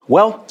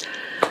Well,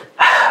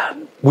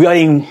 we are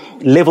in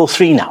level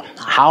 3 now.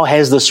 How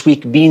has this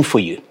week been for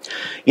you?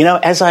 You know,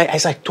 as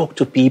I talk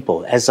to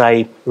people, as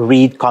I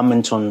read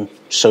comments on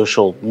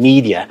social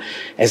media,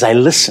 as I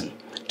listen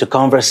to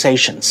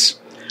conversations,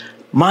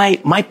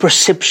 my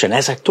perception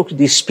as I talk to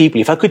these people,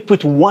 if I could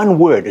put one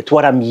word to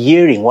what I'm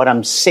hearing, what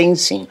I'm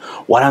sensing,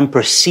 what I'm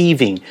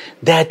perceiving,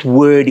 that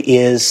word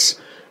is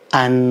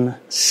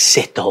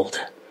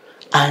unsettled.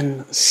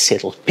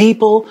 Unsettled.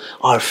 People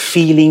are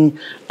feeling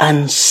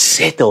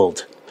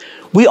unsettled.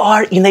 We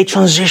are in a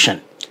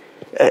transition.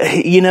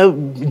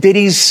 There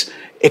is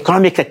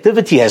economic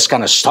activity has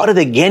kind of started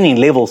again in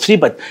level 3,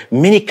 but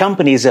many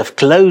companies have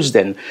closed,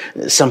 and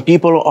some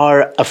people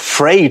are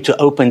afraid to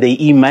open their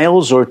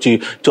emails or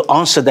to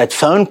answer that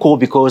phone call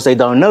because they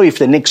don't know if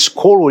the next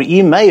call or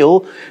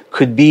email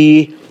could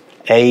be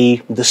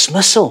a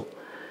dismissal.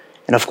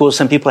 And of course,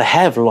 some people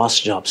have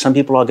lost jobs. Some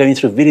people are going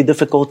through very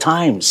difficult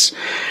times.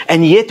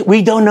 And yet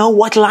we don't know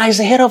what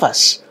lies ahead of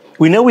us.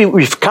 We know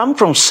we've come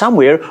from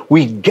somewhere,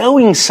 we're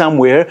going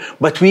somewhere,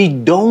 but we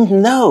don't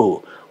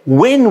know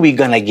when we're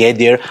going to get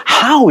there,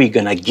 how we're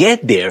going to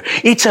get there.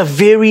 It's a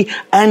very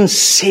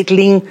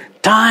unsettling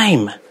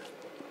time.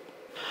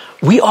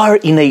 We are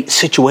in a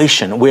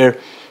situation where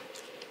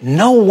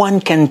no one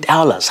can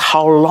tell us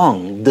how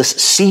long this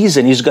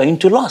season is going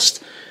to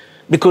last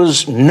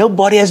because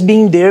nobody has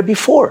been there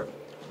before.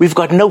 We've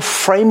got no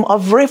frame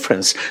of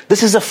reference.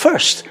 This is a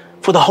first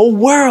for the whole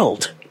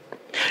world.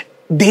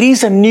 There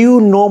is a new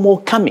normal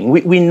coming.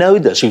 We know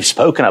this. We've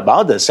spoken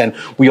about this, and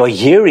we are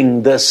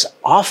hearing this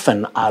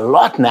often a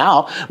lot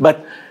now.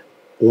 But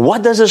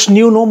what does this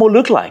new normal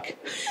look like?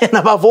 And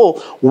above all,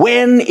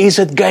 when is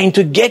it going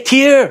to get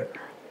here?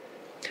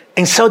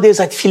 And so there's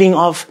that feeling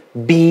of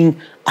being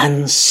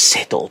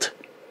unsettled.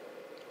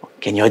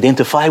 Can you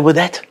identify with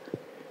that?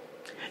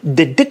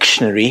 The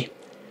dictionary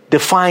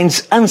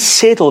defines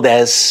unsettled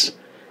as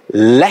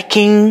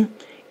lacking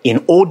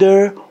in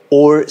order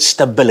or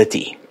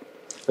stability,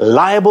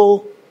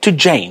 liable to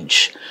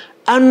change,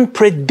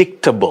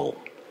 unpredictable,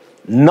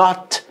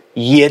 not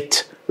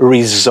yet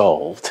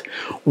resolved.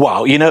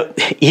 Wow,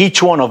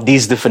 each one of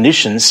these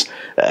definitions,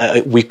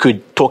 we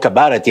could talk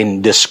about it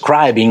in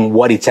describing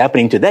what is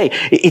happening today.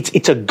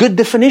 It's a good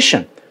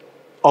definition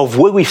of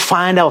where we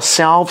find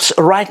ourselves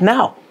right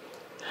now.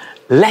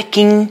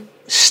 Lacking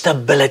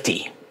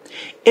stability.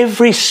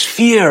 Every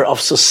sphere of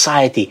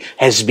society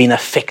has been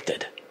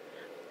affected.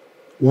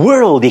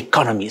 World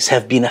economies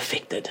have been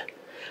affected.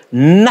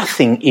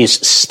 Nothing is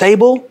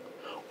stable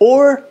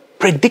or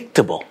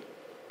predictable.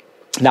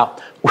 Now,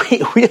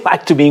 we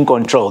like to be in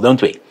control,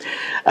 don't we?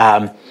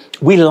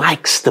 We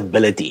like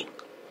stability.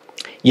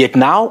 Yet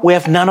now we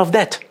have none of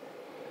that.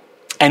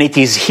 And it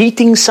is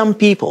hitting some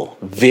people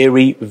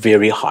very,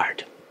 very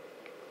hard.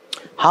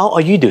 How are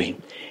you doing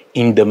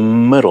in the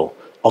middle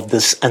of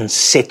this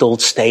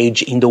unsettled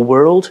stage in the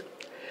world?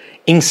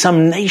 In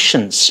some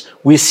nations,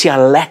 we see a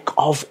lack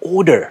of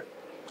order.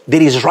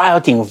 There is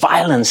rioting,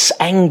 violence,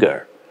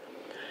 anger.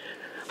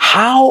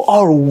 How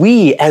are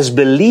we as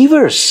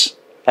believers,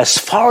 as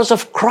followers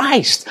of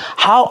Christ,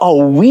 how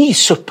are we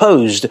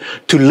supposed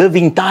to live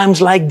in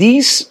times like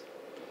these?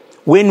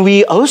 When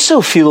we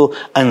also feel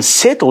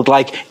unsettled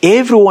like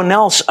everyone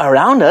else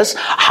around us,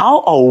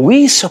 how are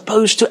we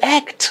supposed to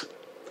act?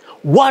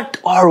 What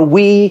are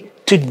we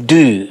to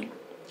do?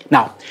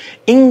 Now,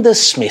 in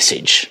this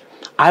message,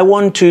 I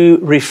want to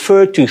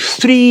refer to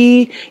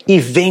 3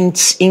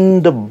 events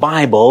in the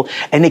Bible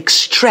and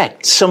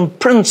extract some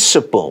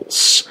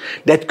principles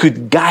that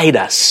could guide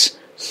us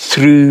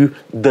through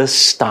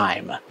this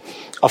time.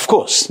 Of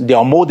course, there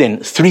are more than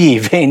 3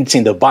 events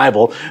in the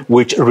Bible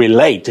which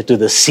relate to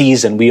the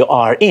season we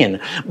are in,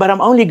 but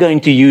I'm only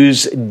going to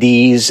use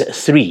these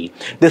 3.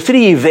 The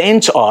 3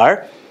 events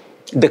are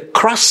the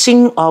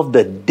crossing of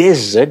the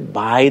desert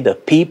by the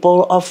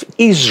people of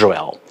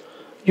Israel.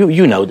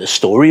 You know the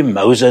story,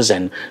 Moses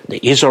and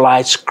the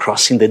Israelites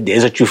crossing the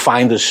desert. You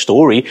find the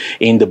story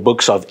in the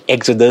books of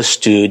Exodus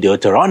to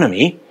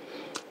Deuteronomy.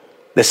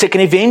 The second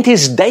event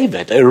is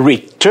David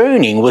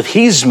returning with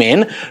his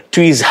men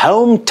to his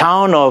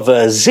hometown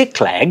of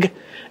Ziklag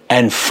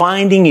and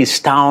finding his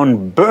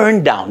town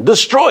burned down,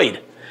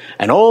 destroyed,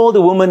 and all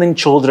the women and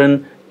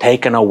children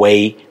taken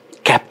away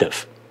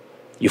captive.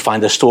 You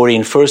find the story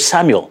in 1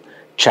 Samuel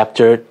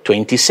chapter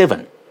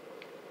 27.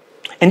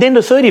 And then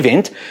the third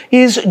event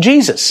is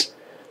Jesus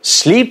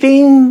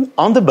sleeping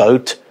on the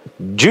boat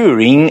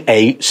during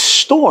a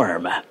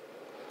storm.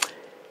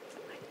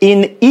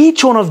 In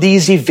each one of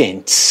these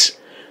events,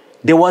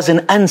 there was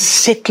an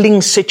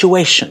unsettling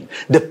situation.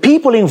 The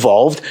people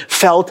involved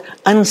felt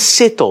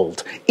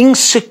unsettled,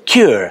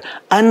 insecure,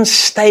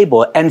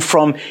 unstable. And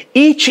from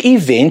each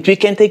event, we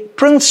can take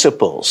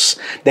principles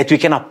that we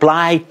can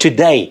apply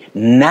today,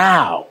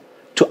 now,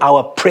 to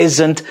our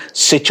present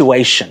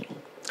situation.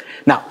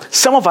 Now,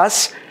 some of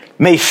us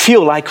may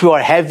feel like we are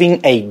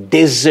having a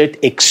desert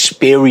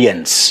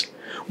experience.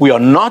 We are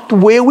not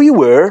where we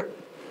were.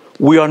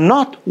 We are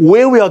not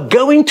where we are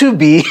going to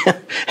be.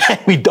 And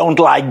we don't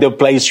like the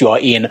place you are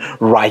in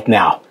right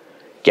now.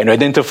 Can you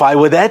identify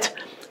with that?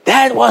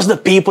 That was the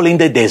people in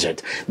the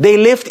desert. They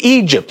left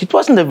Egypt. It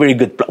wasn't a very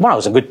good place. Well, it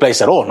was a good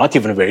place at all. Not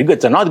even very good.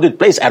 It's not a good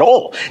place at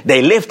all.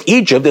 They left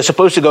Egypt. They're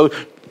supposed to go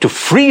to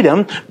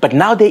freedom, but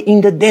now they're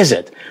in the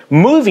desert,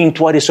 moving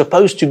to what is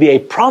supposed to be a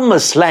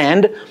promised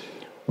land,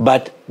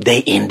 but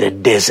they're in the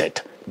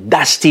desert.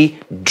 Dusty,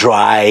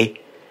 dry,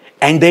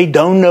 and they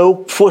don't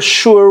know for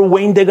sure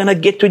when they're going to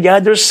get to the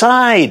other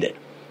side.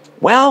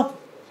 Well,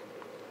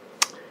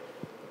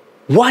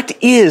 what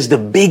is the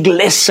big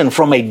lesson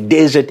from a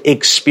desert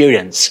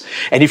experience?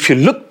 And if you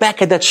look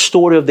back at that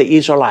story of the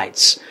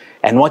Israelites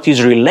and what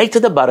is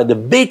related about it, the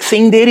big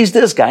thing there is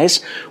this,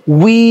 guys.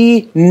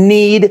 We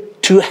need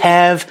to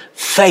have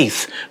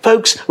faith.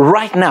 Folks,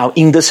 right now,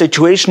 in the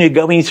situation you're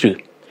going through,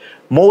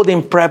 more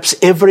than perhaps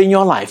ever in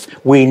your life,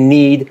 we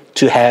need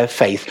to have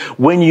faith.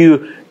 When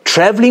you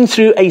traveling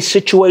through a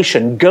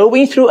situation,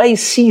 going through a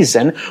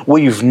season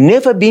where you've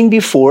never been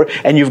before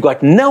and you've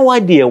got no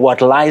idea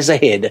what lies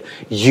ahead,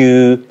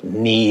 you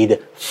need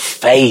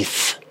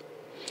faith.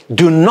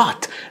 Do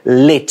not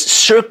let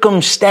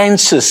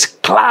circumstances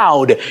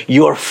cloud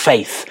your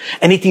faith.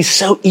 And it is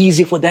so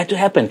easy for that to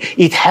happen.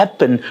 It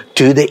happened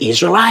to the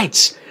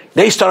Israelites.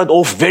 They started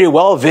off very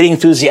well, very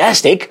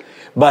enthusiastic.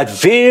 But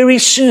very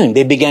soon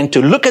they began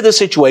to look at the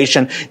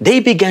situation, they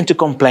began to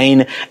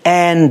complain,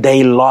 and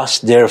they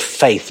lost their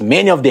faith.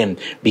 Many of them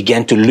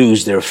began to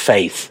lose their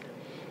faith.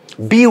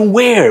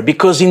 Beware,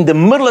 because in the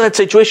middle of that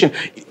situation,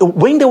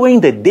 when they were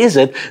in the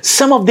desert,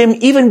 some of them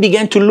even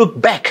began to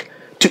look back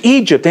to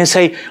Egypt and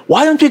say,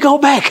 why don't we go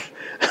back?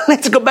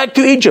 Let's go back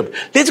to Egypt.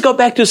 Let's go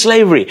back to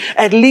slavery.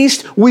 At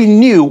least we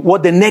knew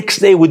what the next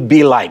day would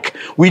be like.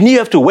 We knew you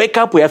have to wake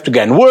up, we have to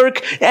go and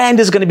work, and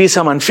there's going to be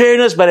some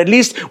unfairness, but at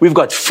least we've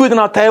got food on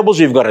our tables,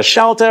 we've got a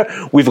shelter,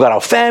 we've got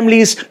our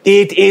families.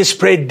 It is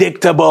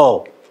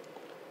predictable.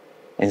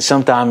 And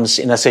sometimes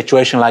in a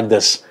situation like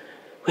this,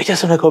 we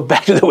just want to go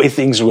back to the way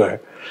things were.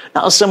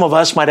 Now, some of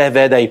us might have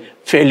had a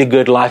fairly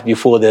good life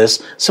before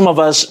this. Some of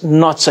us,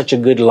 not such a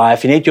good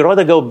life. And yet you'd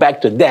rather go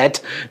back to that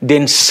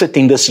than sit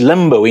in this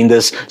limbo, in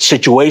this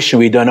situation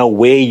where you don't know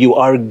where you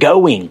are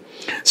going.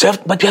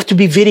 But you have to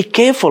be very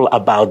careful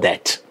about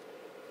that.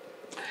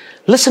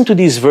 Listen to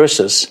these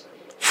verses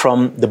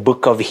from the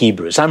book of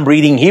Hebrews. I'm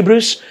reading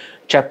Hebrews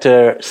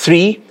chapter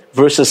 3,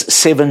 verses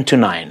 7 to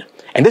 9.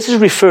 And this is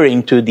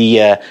referring to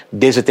the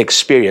desert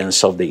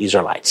experience of the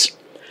Israelites.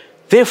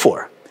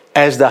 Therefore,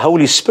 as the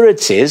Holy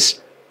Spirit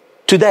says,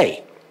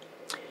 today,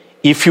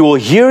 if you will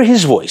hear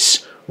His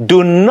voice,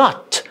 do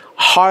not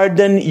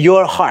harden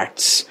your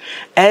hearts,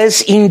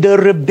 as in the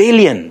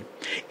rebellion,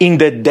 in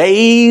the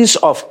days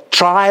of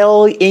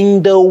trial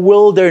in the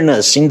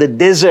wilderness, in the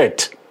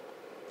desert,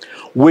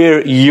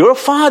 where your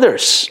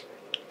fathers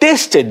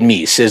tested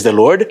me, says the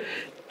Lord,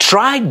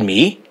 tried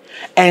me,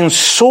 and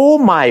saw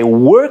my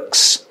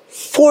works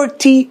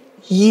 40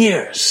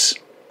 years.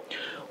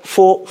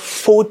 For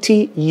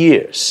 40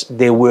 years,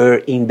 they were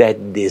in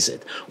that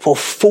desert. For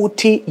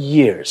 40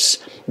 years,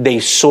 they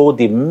saw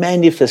the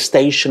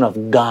manifestation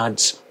of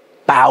God's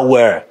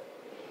power.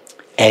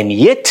 And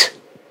yet,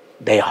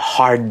 they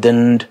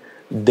hardened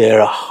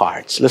their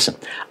hearts. Listen,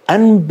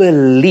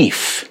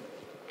 unbelief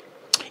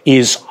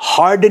is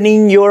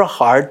hardening your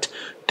heart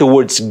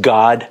towards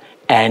God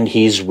and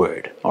His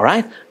Word. All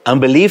right?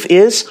 Unbelief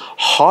is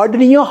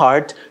hardening your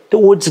heart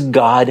towards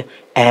God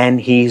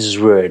and His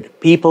Word.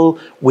 People,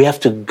 we have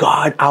to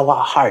guard our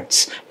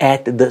hearts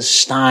at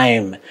this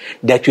time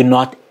that you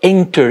not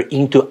enter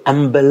into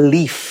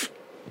unbelief.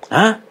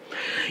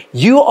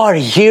 You are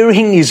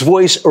hearing His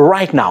voice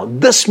right now.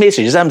 This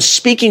message, as I'm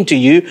speaking to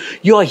you,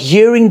 you are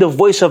hearing the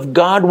voice of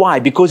God. Why?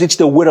 Because it's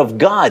the Word of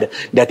God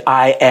that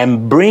I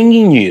am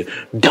bringing you.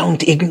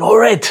 Don't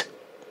ignore it.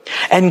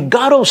 And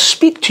God will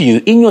speak to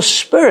you in your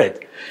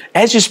spirit.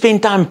 As you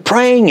spend time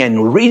praying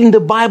and reading the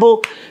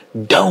Bible,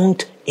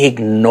 don't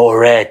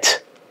ignore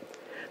it.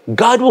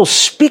 God will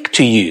speak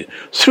to you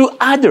through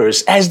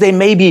others as they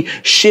maybe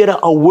share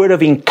a word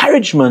of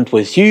encouragement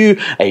with you,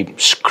 a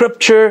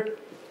scripture.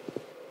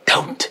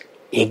 Don't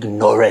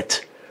ignore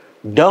it.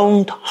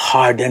 Don't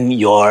harden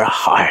your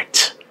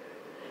heart.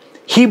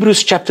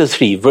 Hebrews chapter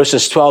 3,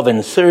 verses 12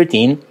 and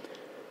 13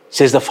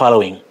 says the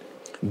following.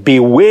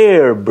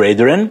 Beware,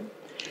 brethren,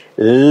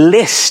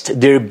 lest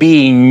there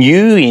be in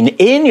you, in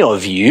any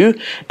of you,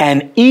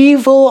 an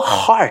evil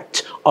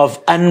heart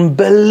of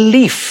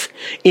unbelief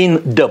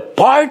in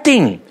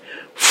departing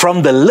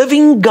from the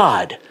living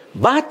God,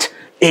 but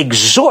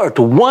exhort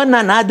one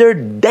another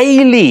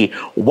daily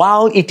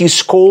while it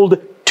is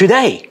called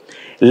today,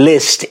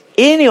 lest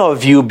any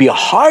of you be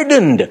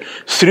hardened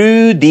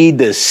through the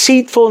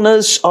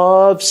deceitfulness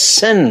of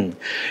sin.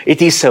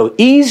 It is so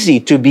easy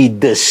to be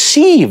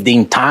deceived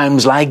in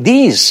times like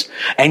these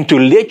and to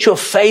let your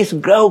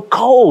faith grow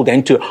cold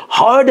and to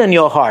harden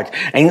your heart.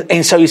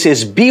 And so he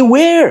says,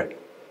 beware.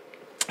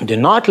 Do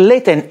not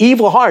let an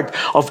evil heart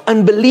of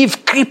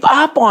unbelief creep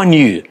up on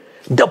you,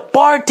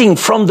 departing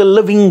from the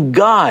living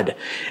God.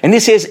 And he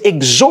says,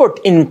 exhort,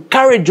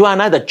 encourage one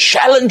another,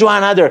 challenge one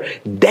another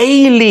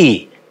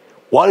daily,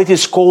 while it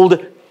is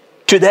called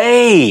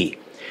today.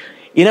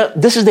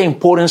 This is the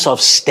importance of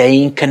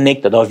staying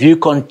connected, of you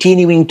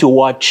continuing to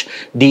watch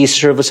these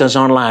services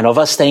online, of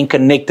us staying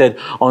connected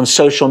on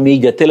social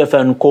media,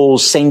 telephone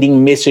calls,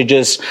 sending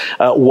messages,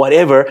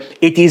 whatever.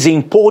 It is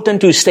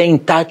important to stay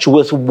in touch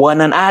with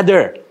one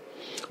another.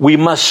 We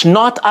must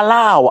not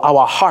allow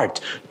our heart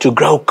to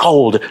grow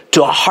cold,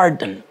 to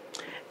harden.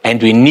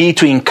 And we need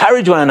to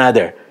encourage one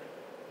another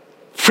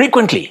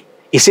frequently.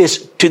 It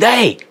says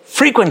today,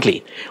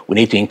 frequently. We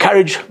need to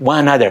encourage one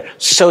another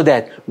so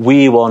that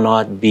we will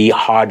not be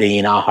hardened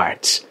in our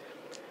hearts.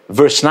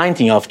 Verse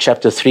 19 of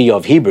chapter 3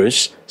 of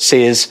Hebrews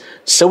says,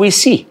 so we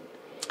see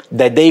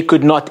that they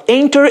could not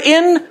enter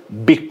in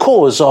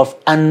because of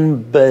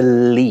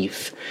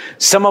unbelief.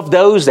 Some of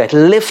those that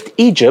left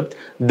Egypt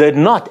did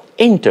not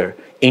enter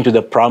into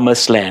the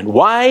promised land.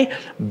 Why?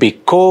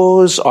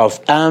 Because of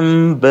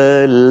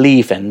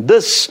unbelief. And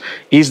this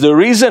is the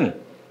reason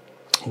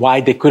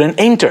why they couldn't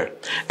enter.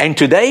 And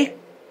today,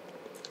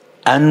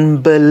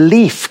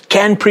 unbelief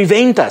can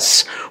prevent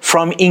us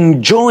from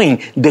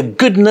enjoying the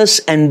goodness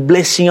and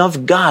blessing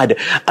of God.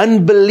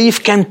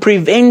 Unbelief can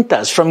prevent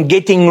us from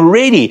getting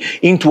ready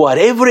into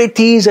whatever it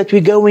is that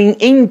we're going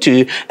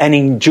into and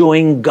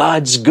enjoying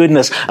God's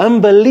goodness.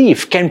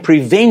 Unbelief can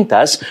prevent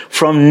us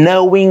from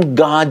knowing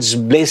God's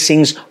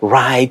blessings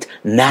right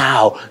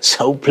now.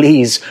 So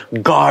please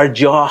guard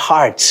your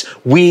hearts.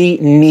 We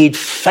need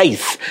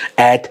faith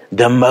at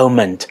the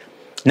moment.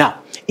 Now,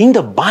 in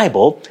the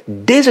Bible,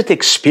 desert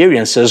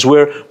experiences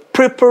were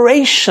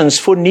preparations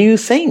for new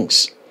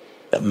things.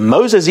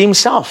 Moses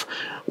himself,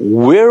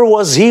 where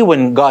was he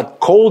when God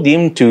called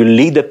him to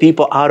lead the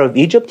people out of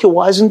Egypt? He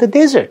was in the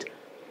desert.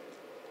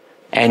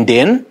 And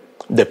then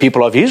the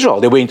people of Israel,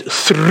 they went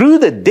through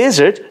the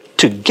desert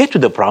to get to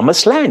the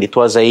promised land. It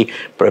was a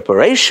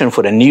preparation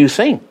for the new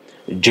thing.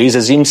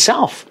 Jesus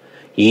himself,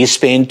 he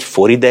spent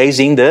 40 days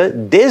in the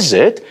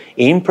desert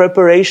in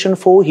preparation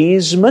for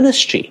his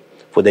ministry,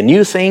 for the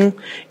new thing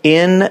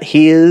in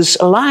his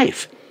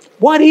life.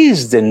 What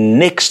is the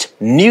next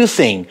new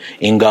thing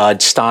in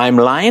God's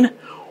timeline?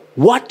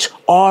 What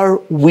are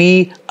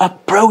we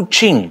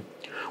approaching?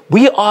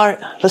 We are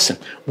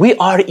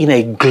in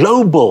a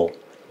global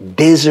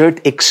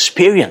desert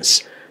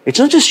experience. It's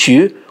not just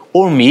you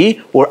or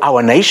me or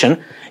our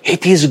nation.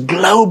 It is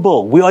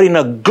global. We are in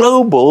a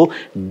global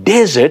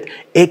desert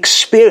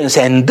experience,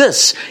 and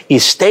this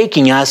is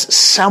taking us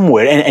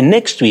somewhere. And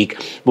next week,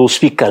 we'll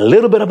speak a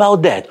little bit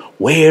about that.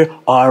 Where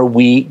are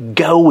we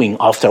going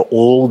after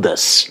all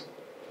this?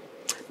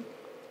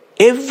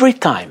 Every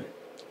time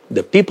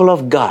the people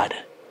of God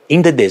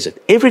in the desert,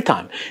 every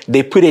time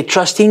they put a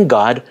trust in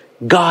God,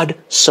 God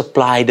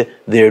supplied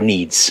their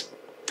needs.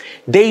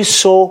 They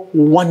saw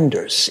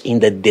wonders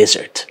in the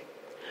desert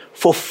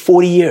for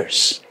 40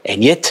 years,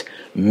 and yet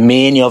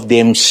many of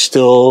them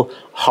still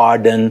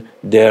harden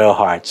their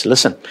hearts.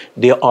 Listen,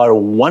 there are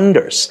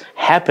wonders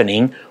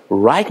happening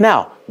right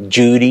now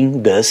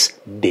during this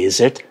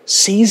desert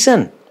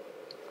season.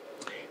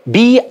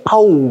 Be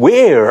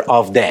aware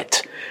of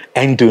that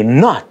and do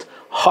not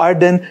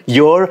harden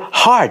your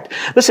heart.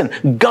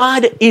 Listen,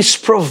 God is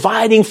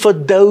providing for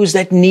those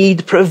that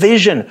need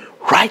provision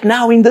right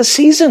now in this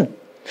season.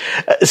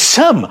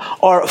 Some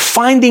are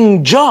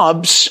finding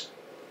jobs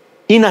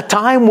in a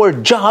time where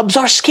jobs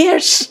are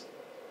scarce.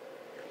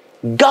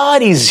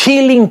 God is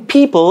healing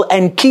people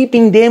and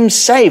keeping them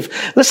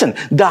safe. Listen,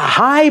 the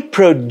high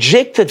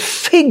projected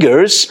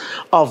figures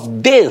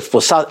of death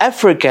for South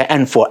Africa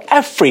and for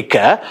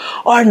Africa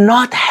are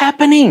not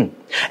happening.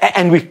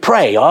 And we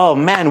pray,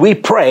 we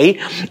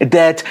pray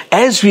that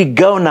as we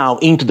go now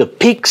into the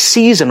peak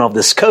season of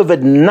this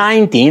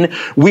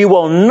COVID-19, we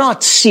will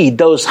not see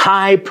those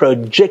high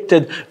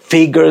projected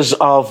figures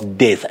of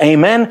death.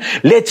 Amen.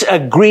 Let's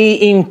agree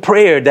in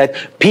prayer that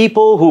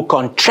people who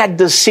contract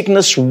the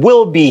sickness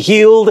will be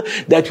healed,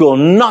 that will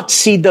not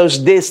see those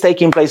deaths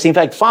taking place. In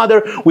fact,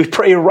 Father, we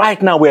pray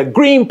right now, we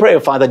agree in prayer,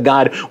 Father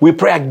God, we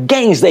pray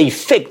against the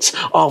effects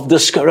of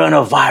this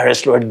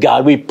coronavirus, Lord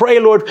God. We pray,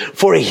 Lord,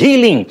 for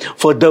healing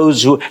for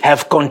those who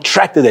have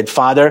contracted it,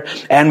 Father,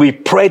 and we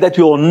pray that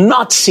we will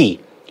not see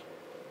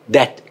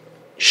that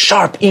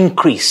sharp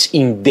increase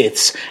in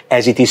deaths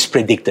as it is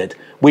predicted.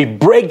 We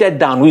break that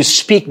down. We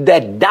speak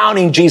that down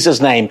in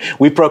Jesus' name.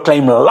 We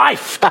proclaim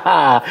life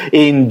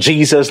in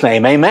Jesus'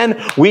 name.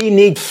 Amen. We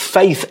need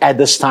faith at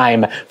this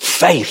time.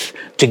 Faith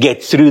to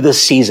get through the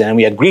season. And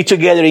we agree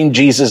together in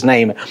Jesus'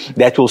 name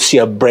that we'll see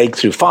a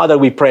breakthrough. Father,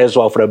 we pray as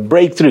well for a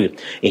breakthrough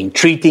in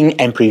treating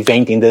and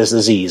preventing this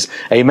disease.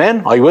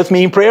 Amen. Are you with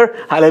me in prayer?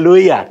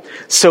 Hallelujah.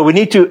 So we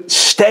need to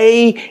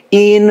stay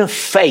in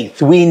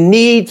faith. We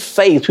need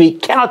faith. We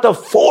cannot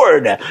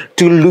afford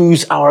to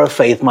lose our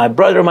faith. My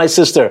brother, my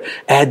sister,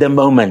 at the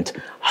moment,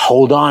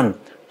 hold on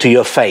to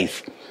your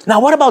faith. Now,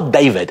 what about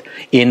David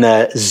in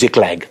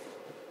Ziklag?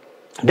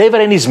 David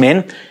and his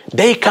men,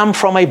 they come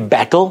from a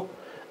battle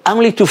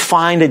only to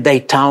find their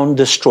town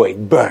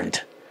destroyed,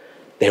 burned.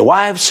 Their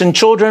wives and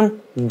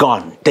children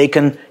gone,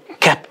 taken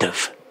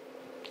captive.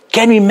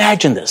 Can you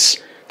imagine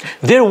this?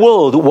 Their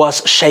world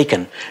was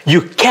shaken.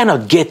 You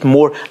cannot get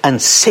more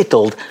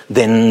unsettled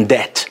than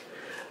that.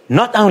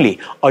 Not only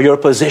are your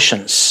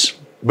possessions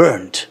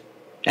burned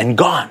and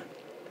gone,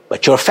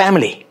 but your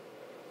family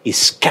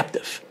is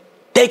captive,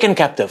 taken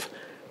captive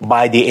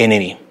by the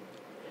enemy.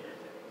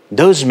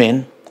 Those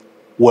men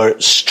were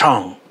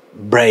strong,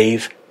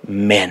 brave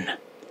men.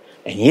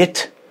 And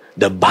yet,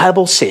 the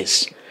Bible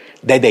says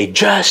that they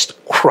just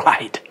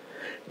cried.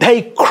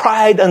 They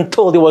cried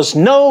until there was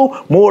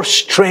no more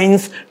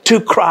strength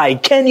to cry.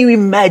 Can you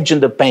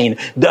imagine the pain,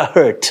 the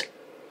hurt,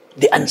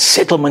 the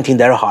unsettlement in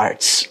their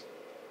hearts?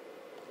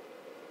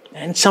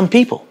 And some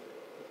people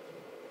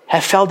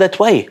have felt that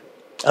way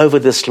over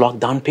this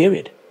lockdown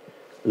period,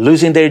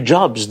 losing their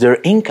jobs, their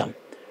income,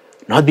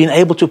 not being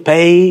able to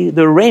pay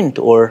the rent,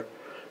 or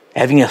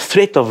having a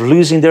threat of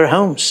losing their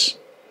homes.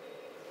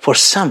 For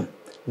some,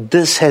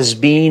 this has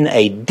been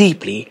a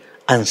deeply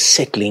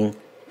unsettling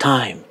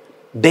time.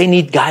 They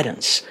need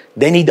guidance.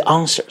 They need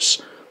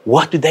answers.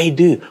 What do they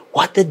do?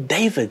 What did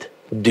David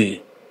do?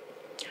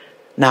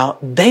 Now,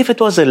 David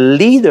was a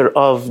leader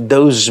of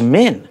those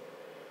men.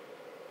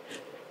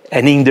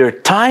 And in their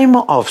time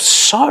of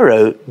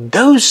sorrow,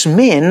 those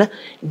men,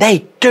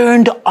 they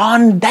turned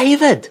on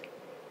David.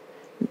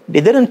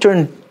 They didn't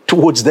turn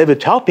towards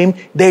David to help him.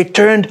 They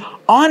turned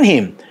on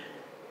him.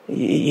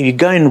 You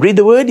go and read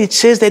the word, it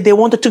says that they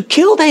wanted to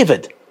kill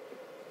David.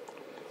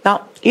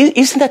 Now,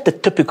 isn't that the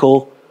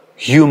typical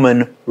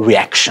human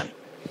reaction?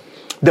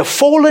 The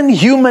fallen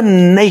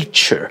human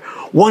nature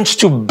wants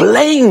to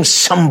blame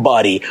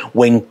somebody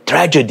when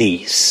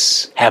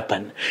tragedies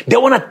happen. They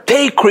want to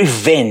take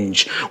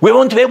revenge. We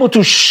want to be able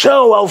to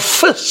show our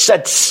fists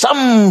at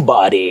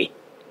somebody.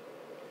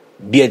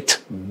 Be it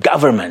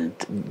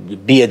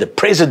government, be it the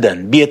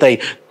president, be it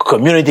a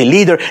community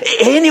leader,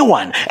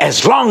 anyone,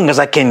 as long as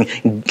I can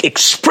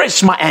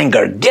express my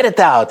anger, get it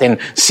out, and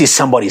see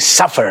somebody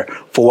suffer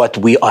for what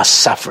we are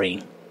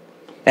suffering.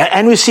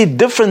 And we see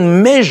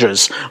different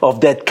measures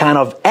of that kind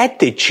of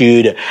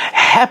attitude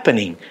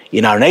happening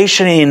in our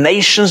nation and in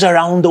nations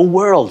around the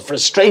world.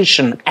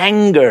 Frustration,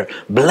 anger,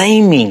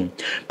 blaming.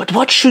 But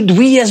what should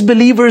we as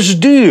believers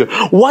do?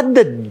 What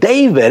did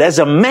David, as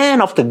a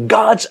man after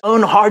God's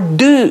own heart,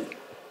 do?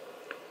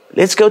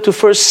 Let's go to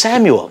 1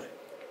 Samuel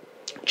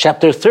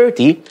chapter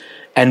 30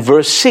 and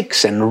verse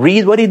 6 and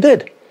read what he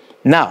did.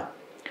 Now,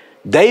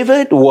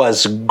 David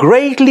was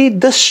greatly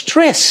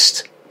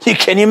distressed. You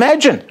can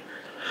imagine.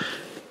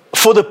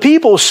 For the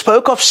people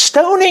spoke of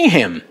stoning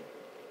him,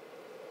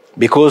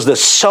 because the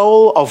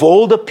soul of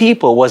all the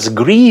people was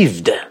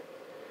grieved,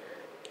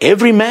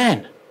 every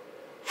man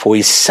for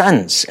his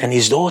sons and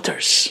his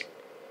daughters.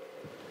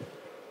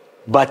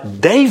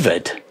 But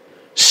David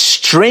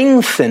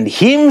strengthened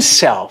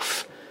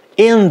himself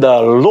in the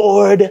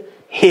Lord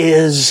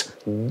his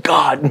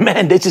God.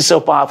 Man, this is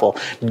so powerful.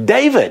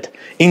 David,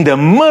 in the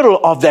middle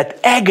of that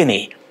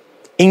agony,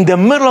 in the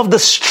middle of the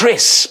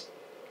stress,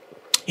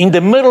 in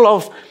the middle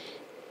of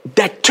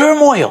that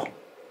turmoil,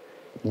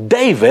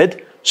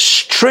 David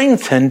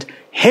strengthened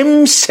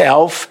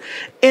himself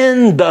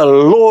in the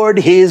Lord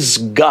his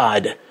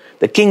God.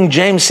 The King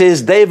James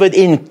says David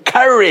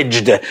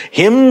encouraged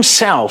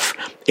himself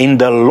in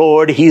the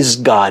Lord his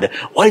God.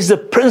 What is the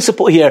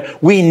principle here?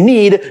 We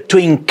need to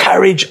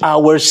encourage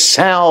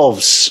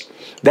ourselves.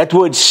 That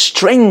word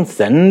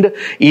strengthened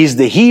is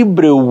the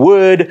Hebrew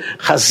word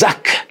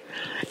chazak.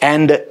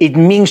 And it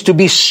means to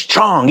be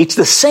strong. It's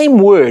the same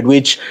word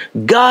which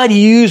God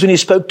used when he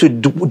spoke to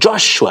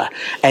Joshua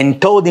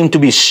and told him to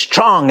be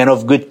strong and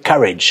of good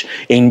courage.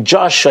 In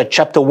Joshua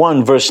chapter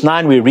 1 verse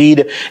 9 we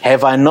read,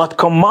 "Have I not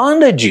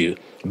commanded you?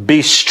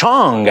 Be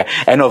strong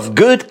and of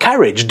good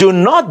courage. Do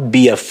not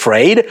be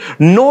afraid,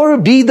 nor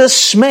be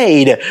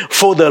dismayed,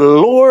 for the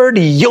Lord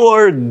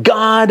your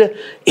God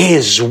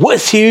is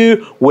with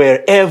you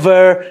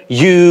wherever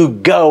you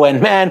go."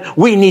 And man,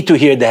 we need to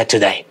hear that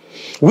today.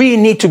 We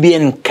need to be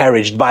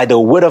encouraged by the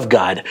Word of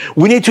God.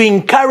 We need to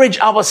encourage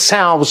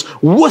ourselves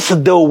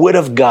with the Word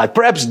of God.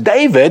 Perhaps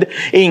David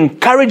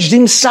encouraged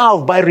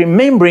himself by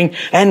remembering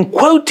and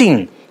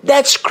quoting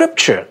that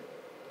scripture.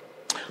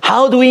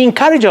 How do we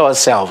encourage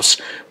ourselves?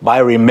 By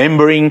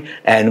remembering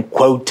and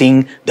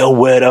quoting the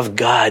Word of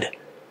God.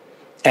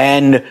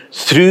 And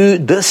through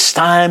this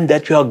time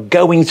that we are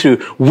going through,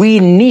 we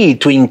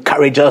need to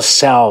encourage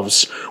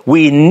ourselves.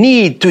 We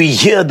need to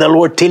hear the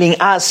Lord telling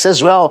us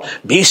as well,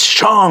 be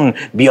strong,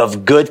 be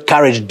of good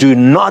courage. Do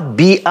not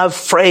be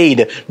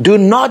afraid. Do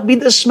not be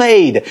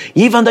dismayed.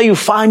 Even though you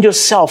find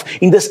yourself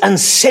in this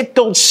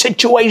unsettled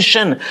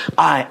situation,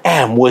 I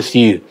am with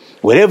you.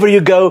 Wherever you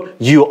go,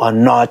 you are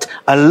not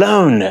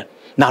alone.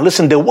 Now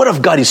listen, the Word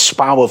of God is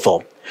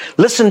powerful.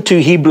 Listen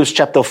to Hebrews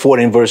chapter 4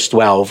 and verse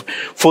 12.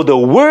 "For the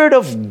Word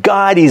of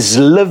God is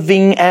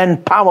living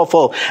and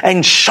powerful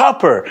and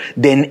sharper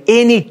than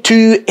any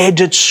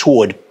two-edged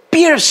sword,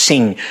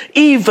 piercing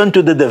even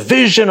to the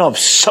division of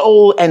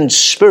soul and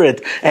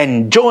spirit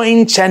and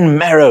joints and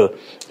marrow,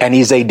 and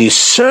is a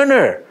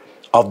discerner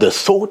of the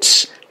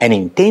thoughts and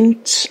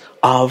intents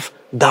of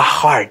the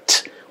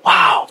heart."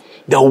 Wow!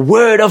 The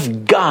Word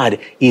of God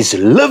is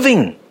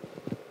living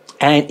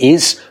and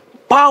is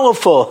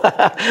powerful.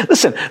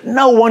 Listen,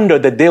 no wonder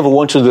the devil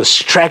wants to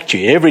distract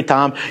you every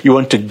time you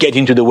want to get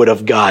into the Word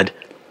of God.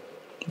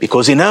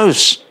 Because he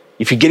knows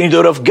if you get into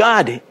the Word of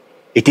God,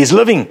 it is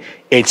living.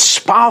 It's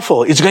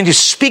powerful. It's going to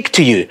speak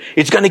to you.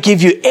 It's going to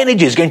give you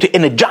energy. It's going to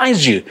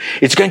energize you.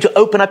 It's going to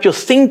open up your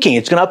thinking.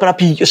 It's going to open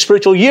up your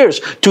spiritual ears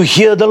to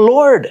hear the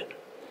Lord.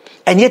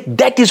 And yet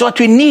that is what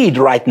we need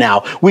right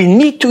now. We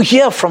need to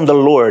hear from the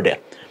Lord.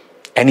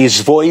 And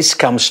His voice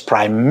comes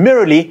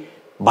primarily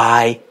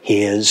by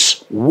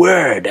His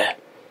Word.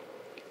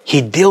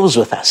 He deals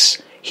with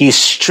us. He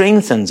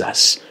strengthens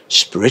us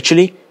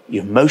spiritually,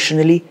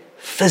 emotionally,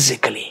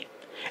 physically.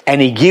 And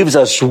He gives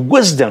us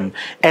wisdom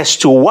as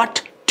to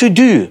what to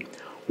do,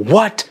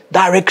 what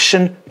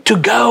direction to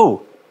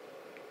go.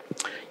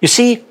 You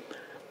see,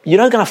 you're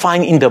not going to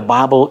find in the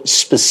Bible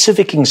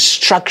specific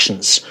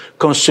instructions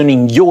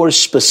concerning your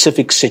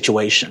specific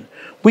situation.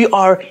 We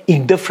are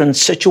in different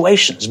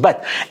situations.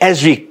 But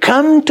as we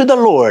come to the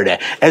Lord,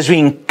 as we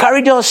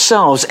encourage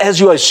ourselves,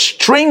 as we are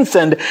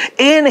strengthened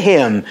in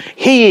Him,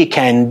 He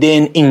can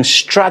then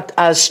instruct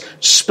us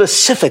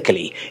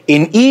specifically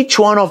in each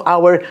one of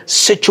our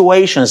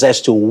situations as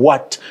to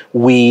what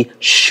we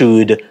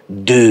should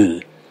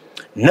do.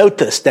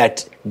 Notice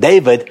that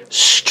David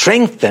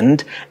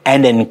strengthened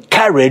and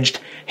encouraged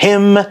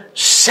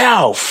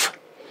himself.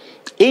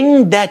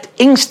 In that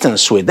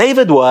instance where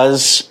David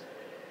was,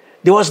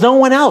 there was no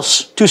one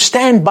else to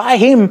stand by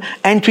him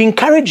and to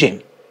encourage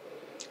him.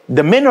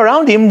 The men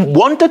around him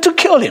wanted to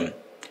kill him.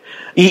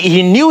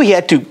 He knew he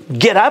had to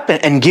get up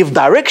and give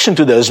direction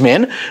to those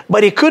men,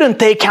 but he couldn't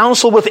take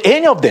counsel with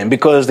any of them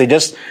because they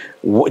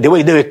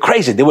were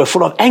crazy. They were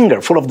full of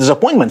anger, full of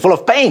disappointment, full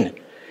of pain.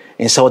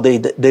 And so what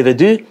David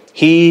do?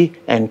 He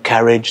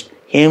encouraged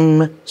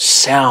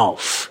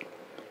himself.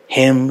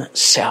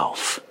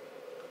 Himself.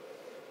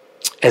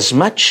 As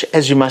much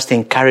as you must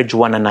encourage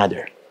one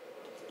another,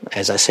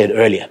 as I said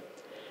earlier,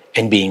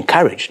 and be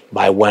encouraged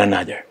by one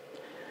another,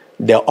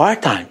 there are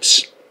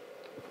times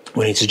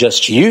when it's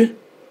just you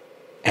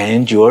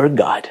and your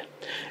God.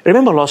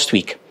 Remember last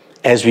week,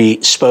 as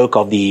we spoke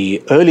of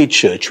the early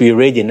church, we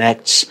read in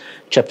Acts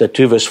chapter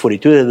 2, verse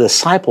 42, the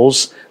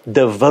disciples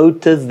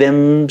devoted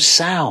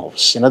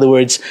themselves. In other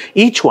words,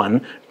 each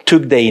one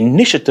took the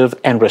initiative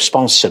and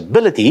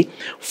responsibility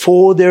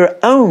for their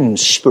own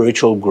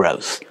spiritual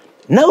growth.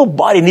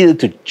 Nobody needed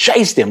to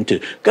chase them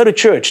to go to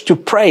church, to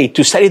pray,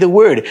 to study the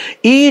Word.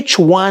 Each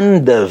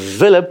one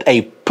developed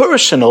a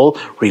personal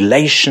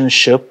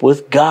relationship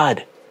with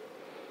God.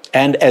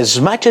 And as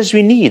much as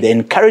we need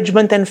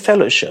encouragement and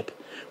fellowship,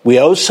 we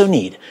also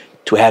need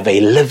to have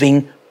a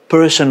living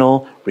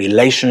personal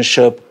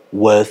relationship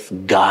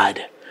with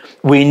God.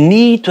 We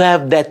need to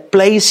have that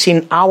place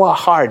in our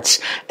hearts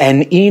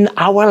and in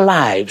our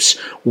lives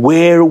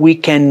where we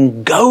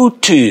can go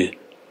to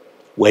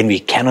when we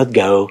cannot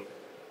go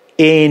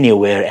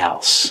anywhere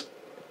else.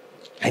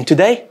 And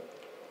today,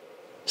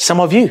 some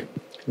of you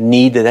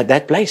need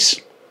that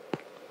place.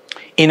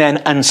 In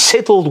an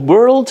unsettled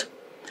world,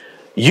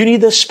 you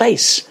need a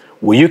space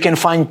where you can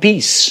find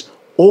peace,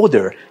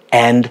 order,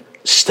 and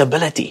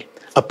stability.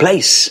 A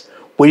place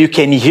where you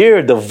can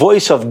hear the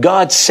voice of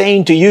God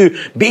saying to you,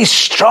 be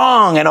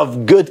strong and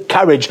of good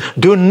courage.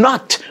 Do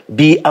not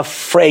be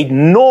afraid,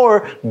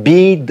 nor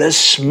be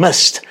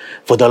dismissed.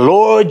 For the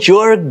Lord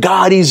your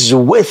God is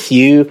with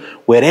you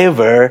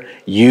wherever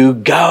you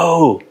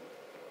go.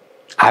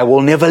 I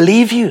will never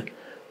leave you,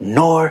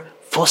 nor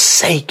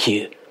forsake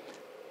you.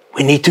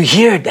 We need to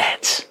hear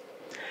that.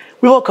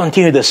 We will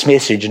continue this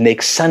message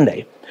next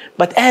Sunday.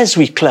 But as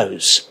we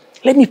close,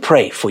 let me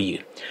pray for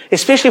you,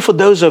 especially for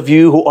those of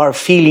you who are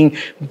feeling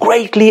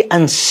greatly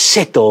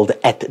unsettled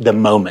at the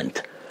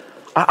moment.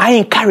 I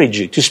encourage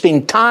you to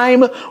spend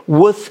time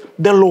with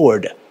the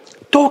Lord,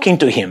 talking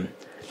to Him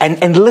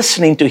and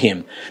listening to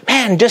Him.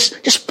 Man,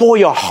 just pour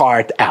your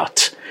heart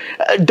out.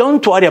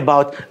 Don't worry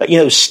about,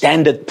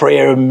 standard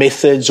prayer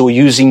methods or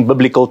using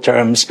biblical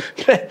terms.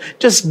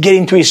 Just get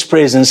into His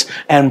presence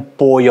and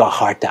pour your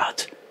heart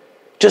out.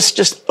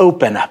 Just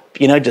open up,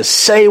 just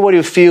say what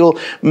you feel,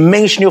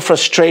 mention your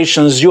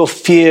frustrations, your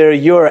fear,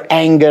 your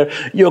anger,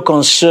 your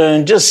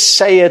concern. Just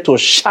say it or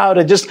shout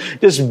it.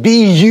 Just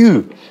be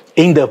you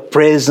in the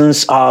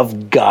presence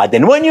of God.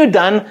 And when you're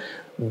done,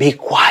 be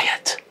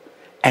quiet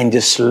and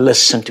just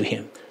listen to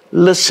Him.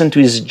 Listen to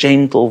His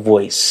gentle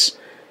voice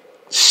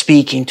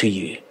speaking to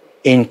you,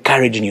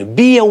 encouraging you.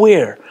 Be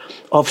aware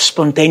of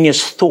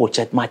spontaneous thoughts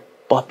that might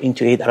pop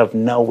into it out of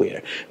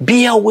nowhere.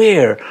 Be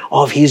aware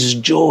of His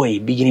joy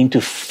beginning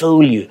to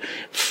fill you,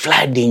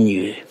 flooding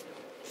you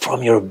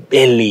from your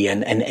belly,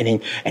 and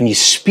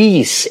His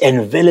peace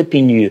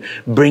enveloping you,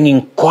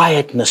 bringing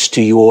quietness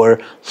to your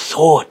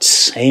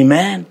thoughts.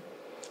 Amen.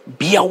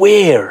 Be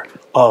aware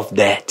of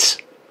that.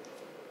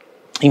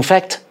 In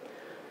fact,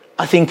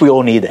 I think we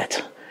all need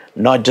that.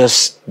 Not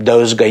just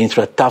those going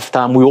through a tough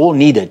time. We all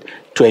need it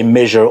to a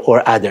measure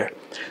or other.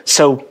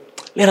 So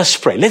let us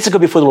pray. Let's go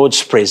before the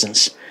Lord's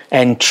presence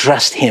and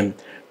trust Him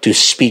to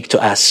speak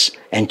to us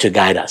and to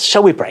guide us.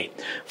 Shall we pray?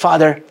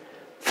 Father,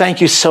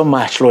 Thank you so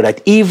much, Lord,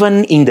 that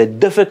even in the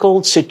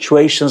difficult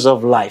situations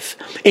of life,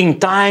 in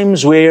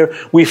times where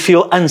we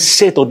feel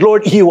unsettled,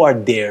 Lord, you are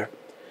there.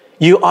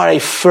 You are a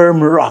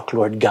firm rock,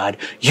 Lord God.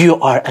 You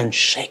are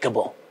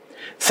unshakable.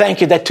 Thank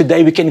you that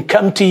today we can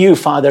come to you,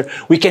 Father.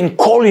 We can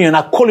call you, and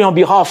I call you on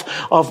behalf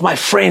of my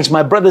friends,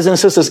 my brothers and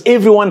sisters,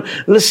 everyone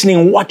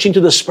listening, watching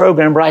to this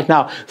program right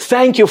now.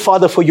 Thank you,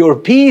 Father, for your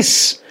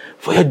peace,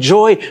 for your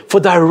joy, for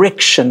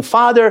direction.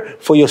 Father,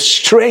 for your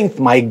strength,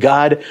 my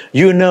God.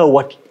 You know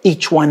what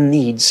each one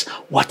needs,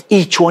 what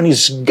each one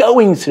is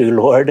going through,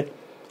 Lord.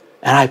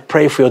 And I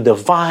pray for your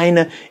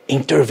divine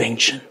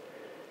intervention.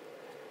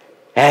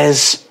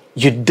 As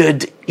you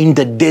did in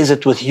the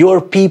desert with your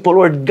people,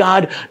 Lord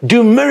God,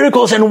 do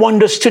miracles and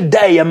wonders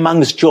today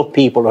amongst your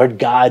people, Lord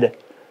God.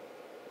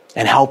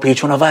 And help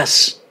each one of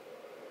us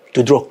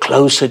to draw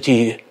closer to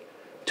you,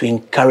 to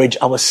encourage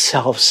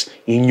ourselves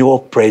in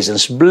your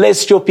presence.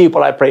 Bless your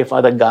people, I pray,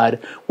 Father God,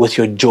 with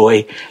your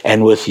joy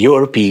and with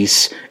your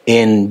peace.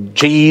 In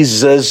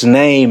Jesus'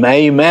 name,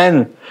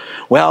 amen.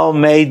 Well,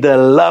 may the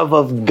love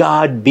of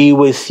God be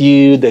with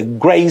you, the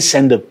grace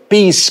and the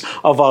peace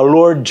of our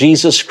Lord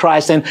Jesus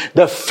Christ, and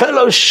the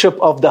fellowship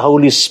of the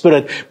Holy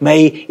Spirit.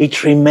 May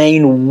it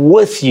remain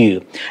with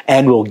you.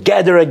 And we'll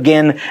gather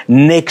again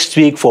next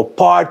week for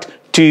part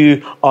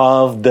 2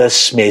 of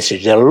this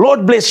message. The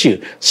Lord bless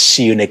you.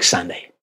 See you next Sunday.